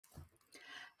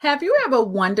Have you ever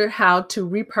wondered how to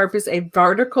repurpose a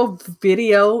vertical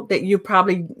video that you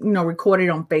probably, recorded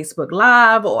on Facebook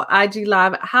Live or IG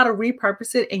Live, how to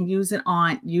repurpose it and use it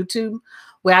on YouTube?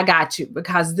 Well, I got you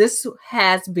because this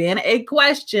has been a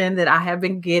question that I have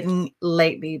been getting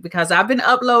lately because I've been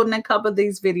uploading a couple of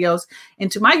these videos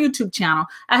into my YouTube channel.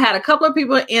 I had a couple of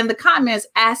people in the comments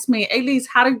ask me, Elise,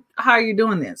 how are you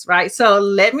doing this? Right. So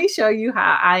let me show you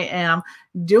how I am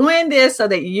doing this so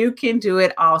that you can do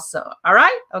it also. All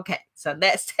right. Okay. So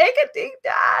let's take a deep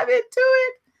dive into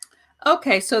it.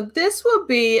 Okay, so this will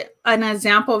be an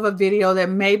example of a video that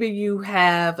maybe you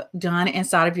have done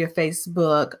inside of your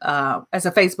Facebook as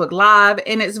a Facebook Live,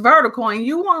 and it's vertical, and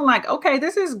you want like, okay,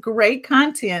 this is great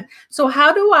content. So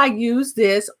how do I use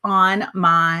this on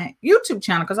my YouTube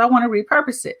channel? Because I want to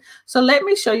repurpose it. So let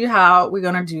me show you how we're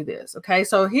going to do this. Okay,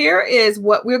 so here is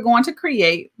what we're going to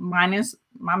create, minus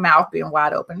my mouth being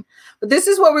wide open. But this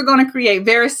is what we're going to create.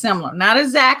 Very similar. Not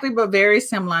exactly, but very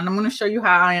similar. And I'm going to show you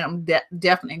how I am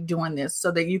definitely doing this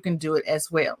so that you can do it as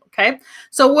well. Okay.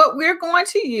 So what we're going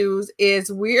to use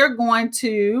is we're going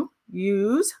to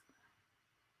use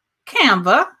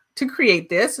Canva to create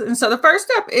this. And so the first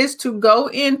step is to go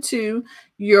into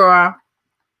your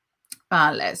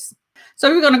So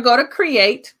we're going to go to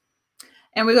create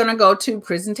and we're going to go to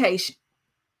presentation.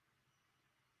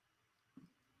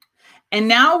 And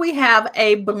now we have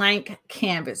a blank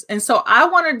canvas. And so I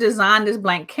want to design this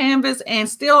blank canvas and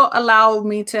still allow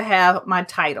me to have my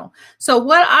title. So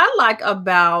what I like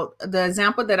about the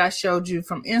example that I showed you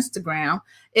from Instagram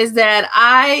is that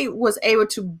I was able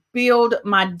to build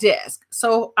my desk.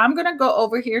 So I'm going to go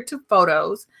over here to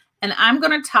photos and I'm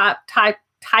going to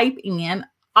type in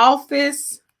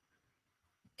office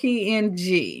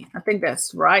PNG. I think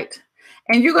that's right.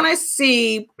 And you're going to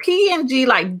see PNG,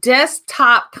 like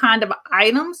desktop kind of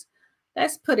items.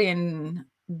 Let's put in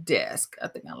desk. I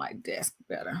think I like desk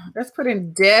better. Let's put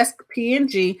in desk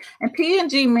PNG. And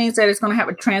PNG means that it's going to have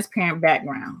a transparent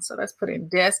background. So let's put in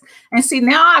desk. And see,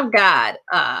 now I've got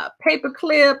paper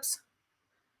clips.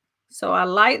 So I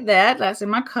like that. That's in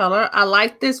my color. I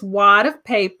like this wad of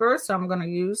paper. So I'm going to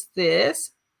use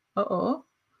this.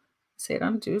 Say it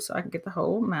undo so I can get the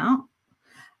whole amount.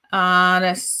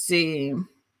 Let's see.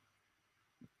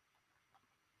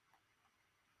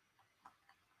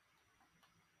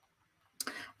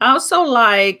 I also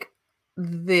like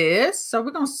this. So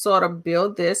we're going to sort of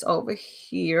build this over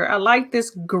here. I like this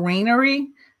greenery.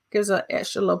 Gives an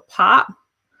extra little pop.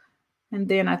 And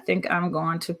then I think I'm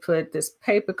going to put this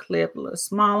paper clip a little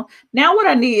small. Now what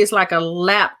I need is like a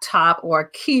laptop or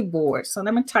a keyboard. So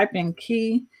let me type in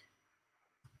keyboard.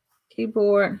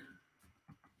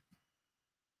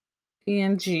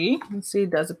 PNG and see,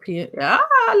 does a PNG.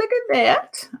 Look at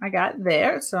that. I got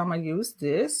there. So I'm going to use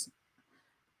this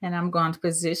and I'm going to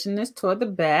position this toward the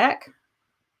back.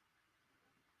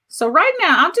 So right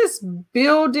now I'm just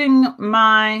building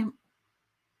my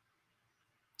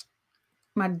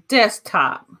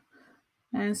desktop.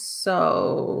 And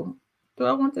so do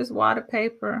I want this water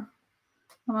paper?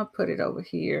 I'm going to put it over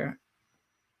here.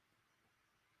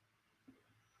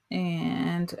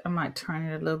 And I might turn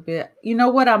it a little bit. You know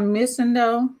what I'm missing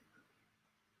though?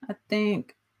 I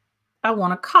think I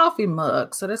want a coffee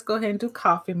mug. So let's go ahead and do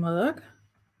coffee mug.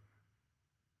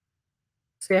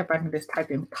 See if I can just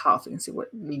type in coffee and see what,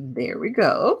 there we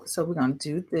go. So we're going to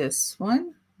do this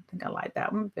one. I think I like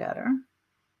that one better.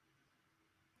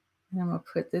 And I'm going to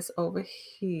put this over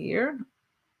here.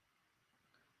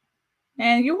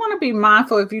 And you want to be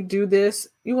mindful if you do this,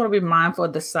 you want to be mindful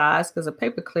of the size because a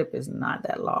paper clip is not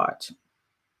that large.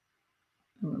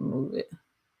 I'm going to move it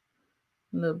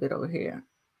a little bit over here.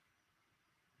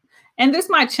 And this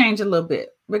might change a little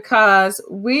bit because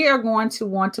we are going to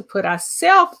want to put our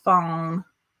cell phone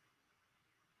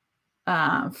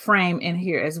frame in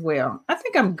here as well. I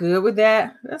think I'm good with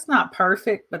that. That's not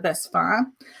perfect, but that's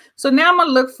fine. So now I'm going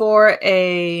to look for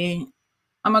I'm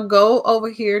going to go over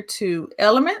here to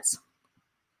elements.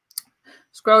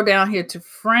 Scroll down here to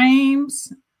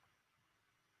frames.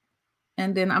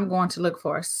 And then I'm going to look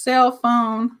for a cell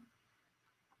phone.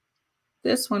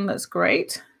 This one looks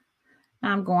great.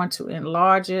 I'm going to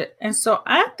enlarge it. And so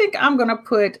I think I'm going to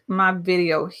put my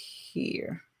video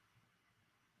here.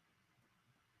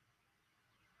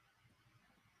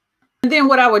 And then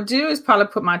what I would do is probably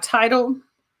put my title.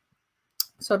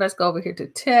 So let's go over here to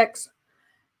text.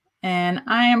 And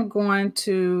I am going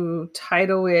to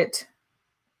title it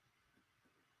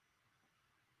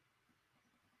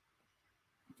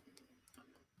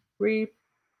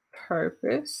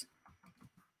Repurpose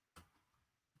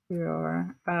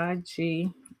Your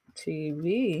IGTV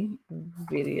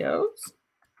Videos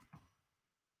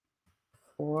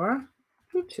for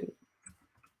YouTube.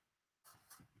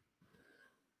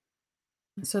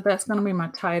 So that's going to be my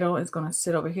title. It's going to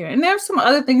sit over here. And there's some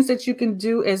other things that you can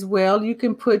do as well. You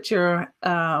can put your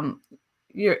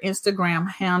Instagram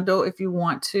handle if you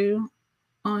want to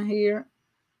on here.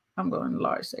 I'm going to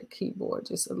enlarge that keyboard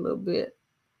just a little bit.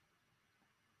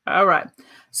 All right.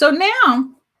 So now,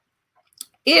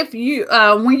 if you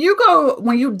when you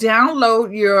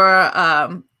download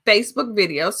your Facebook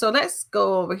video, so let's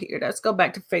go over here. Let's go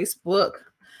back to Facebook.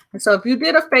 And so if you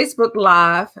did a Facebook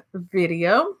Live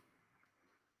video,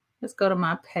 let's go to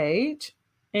my page.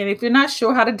 And if you're not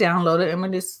sure how to download it, I'm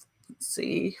going to just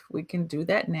see if we can do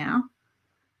that now.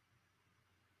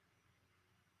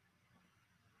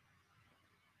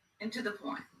 And to the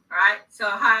point. All right. So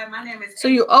hi, my name is. So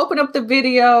you open up the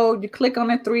video, you click on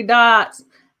the 3 dots,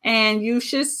 and you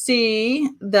should see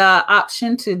the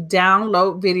option to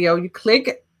download video. You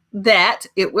click that,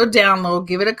 it will download.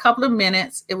 Give it a couple of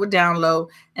minutes, it will download.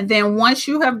 And then once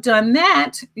you have done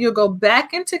that, you'll go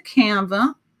back into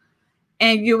Canva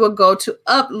and you will go to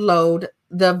upload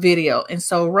the video. And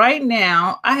so right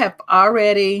now I have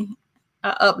already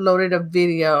uploaded a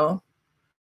video.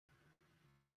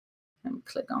 Let me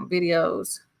click on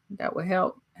videos. That will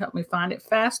help me find it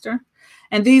faster.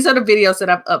 And these are the videos that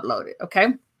I've uploaded.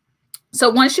 Okay. So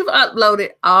once you've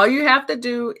uploaded, all you have to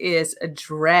do is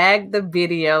drag the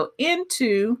video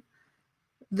into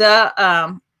the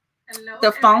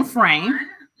phone frame. Let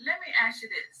me ask you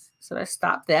this. So let's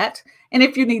stop that. And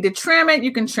if you need to trim it,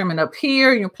 you can trim it up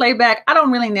here. You playback. I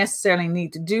don't really necessarily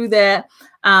need to do that.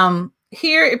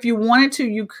 Here, if you wanted to,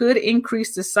 you could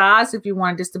increase the size if you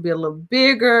wanted this to be a little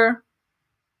bigger.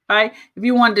 Right? If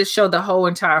you wanted to show the whole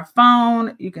entire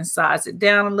phone, you can size it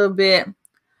down a little bit.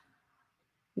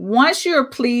 Once you're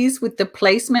pleased with the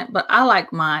placement, but I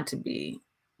like mine to be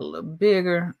a little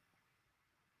bigger.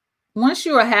 Once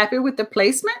you are happy with the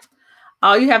placement,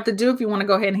 all you have to do, if you want to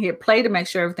go ahead and hit play to make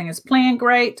sure everything is playing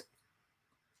great.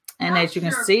 And as you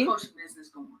can see,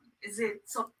 is it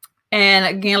so? And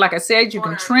again, like I said, you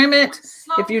can trim it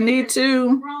if you need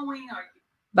to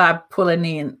by pulling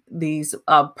in these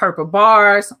purple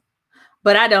bars.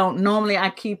 But I don't. Normally,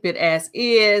 I keep it as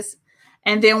is.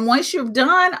 And then once you've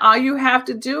done, all you have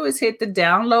to do is hit the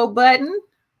download button,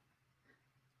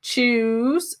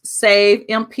 choose save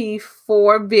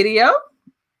MP4 video.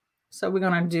 So we're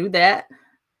going to do that.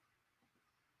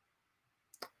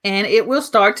 And it will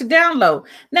start to download.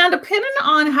 Now, depending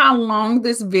on how long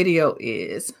this video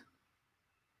is,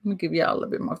 let me give y'all a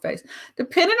little bit more face.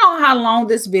 Depending on how long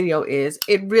this video is,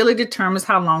 it really determines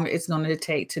how long it's going to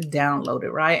take to download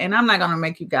it, right? And I'm not going to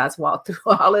make you guys walk through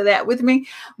all of that with me.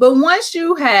 But once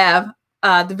you have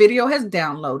the video has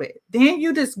downloaded, then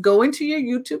you just go into your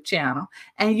YouTube channel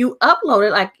and you upload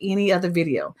it like any other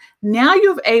video. Now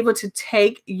you're able to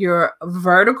take your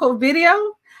vertical video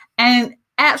and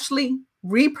actually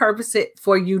repurpose it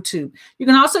for YouTube. You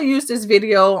can also use this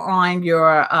video on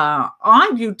your on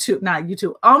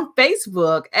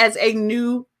Facebook as a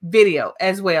new video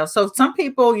as well. So some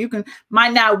people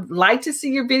might not like to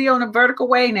see your video in a vertical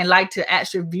way and they like to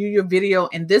actually view your video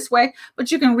in this way,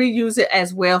 but you can reuse it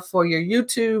as well for your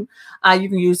YouTube. You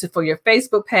can use it for your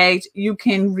Facebook page. You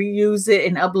can reuse it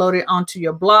and upload it onto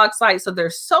your blog site. So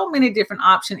there's so many different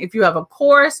options. If you have a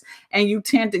course and you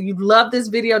love this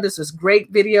video, this is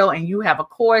great video, and you have a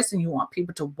course and you want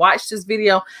people to watch this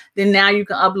video, then now you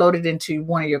can upload it into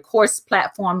one of your course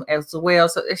platforms as well.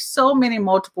 So there's so many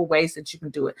multiple ways that you can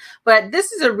do it. But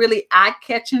this is a really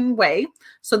eye-catching way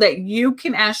so that you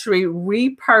can actually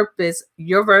repurpose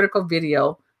your vertical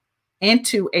video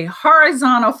into a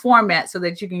horizontal format so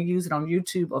that you can use it on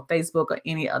YouTube or Facebook or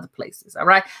any other places. All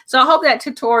right. So I hope that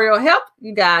tutorial helped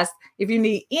you guys. If you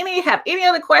have any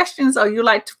other questions, or you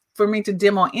like for me to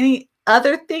demo any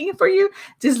other thing for you,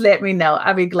 just let me know.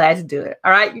 I'll be glad to do it.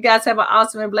 All right. You guys have an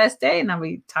awesome and blessed day, and I'll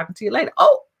be talking to you later.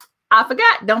 Oh, I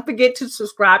forgot. Don't forget to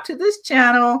subscribe to this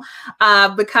channel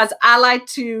because I like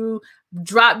to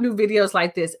drop new videos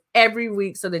like this every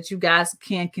week so that you guys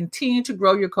can continue to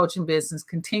grow your coaching business,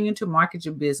 continue to market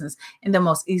your business in the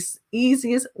most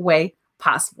easiest way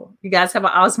possible. You guys have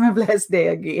an awesome and blessed day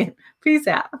again. Peace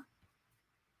out.